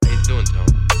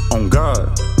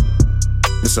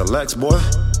This a Lex, boy.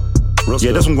 Real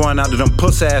Yeah, this one going out to them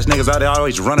puss ass niggas out there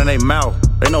always running their mouth.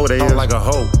 They know what they is. like a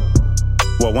hoe.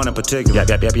 Well, one in particular. Yep.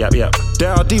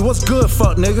 Daryl D, what's good,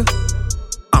 fuck nigga?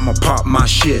 I'ma pop my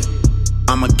shit.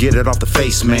 I'ma get it off the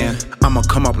face, man. I'ma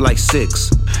come up like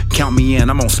 6. Count me in,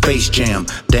 I'm on Space Jam.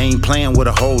 They ain't playing with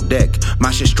a whole deck.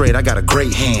 My shit straight, I got a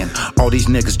great hand. All these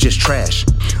niggas just trash,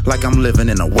 like I'm living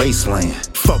in a wasteland.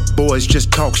 Fuck boys,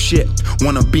 just talk shit.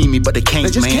 Wanna be me, but they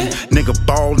can't, man. Nigga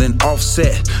bald and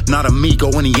offset, not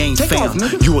amigo when he ain't fam.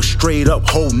 You a straight up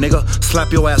hoe, nigga.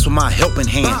 Slap your ass with my helping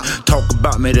hand. Talk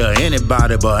about me to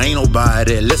anybody, but ain't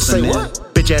nobody listening.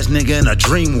 Bitch ass nigga in a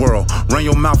dream world. Run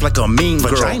your mouth like a mean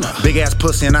girl. Big ass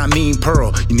pussy and I mean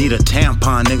pearl. You need a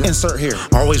tampon, nigga. Insert here.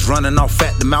 Always running off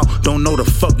at the mouth. Don't know the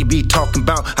fuck you be talking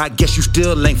about. I guess you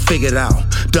still ain't figured out.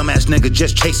 Dumbass nigga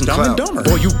just chasing clout.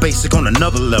 Boy, you basic on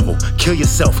another level. Kill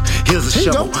yourself. Here's a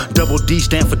shovel. Double D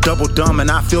stand for double dumb, and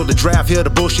I feel the draft. Here the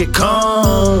bullshit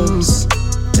comes.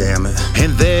 Damn it.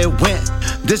 And there it went.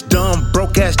 This dumb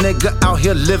broke ass nigga out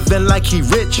here living like he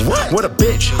rich. What a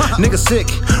bitch. Nigga sick.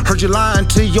 Heard you lying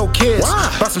to your kids.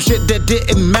 About some shit that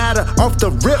didn't matter off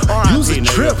the rip. Use a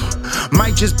trip.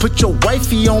 Might just put your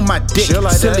wifey on my dick.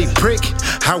 Silly prick.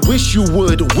 I wish you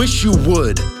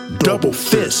would. Double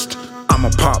fist.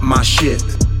 I'ma pop my shit.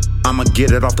 I'ma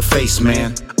get it off the face,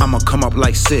 man. I'ma come up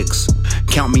like 6.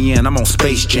 Count me in, I'm on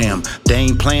Space Jam. They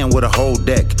ain't playing with a whole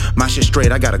deck. My shit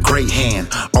straight, I got a great hand.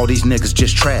 All these niggas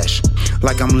just trash,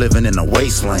 like I'm living in a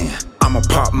wasteland. I'ma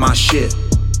pop my shit.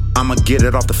 I'ma get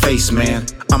it off the face, man.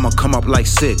 I'ma come up like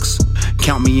 6.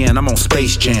 Count me in, I'm on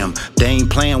Space Jam. They ain't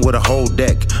playing with a whole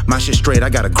deck. My shit straight, I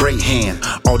got a great hand.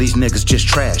 All these niggas just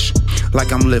trash,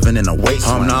 like I'm living in a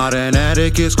wasteland. I'm not an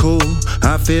addict, it's cool.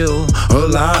 I feel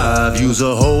alive. You's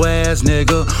a hoe ass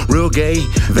nigga, real gay,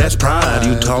 that's pride.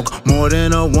 You talk more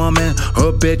than a woman,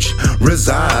 a bitch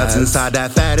resides inside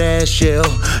that fat ass shell.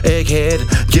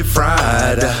 Egghead, get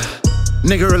fried.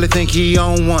 Nigga really think he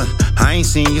on one. I ain't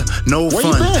seen you, no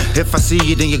fun. If I see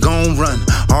you, then you gon' run.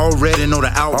 Already know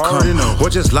the outcome. Or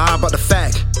just lie about the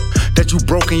fact that you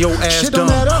broken your ass dumb.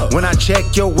 When I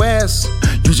check your ass,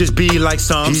 you just be like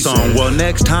some. Well,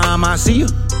 next time I see you,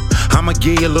 I'ma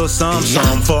give you a little some.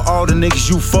 For all the niggas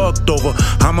you fucked over,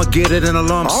 I'ma get it in a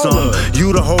lump sum.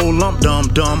 You the whole lump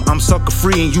dumb. I'm sucker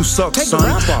free and you suck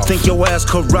son. Think your ass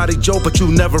Karate Joe, but you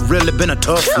never really been a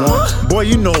tough one. Boy,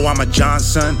 you know I'm a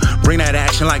Johnson. Bring that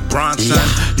action like Bronson.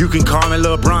 You can call me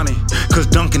Lil Bronny, cause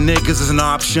dunking niggas is an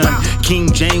option.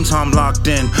 King James, I'm locked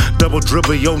in. Double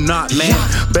dribble, yo not, man.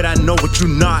 Bet I know what you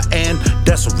not, and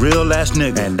that's a real ass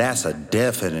nigga. And that's a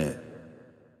definite.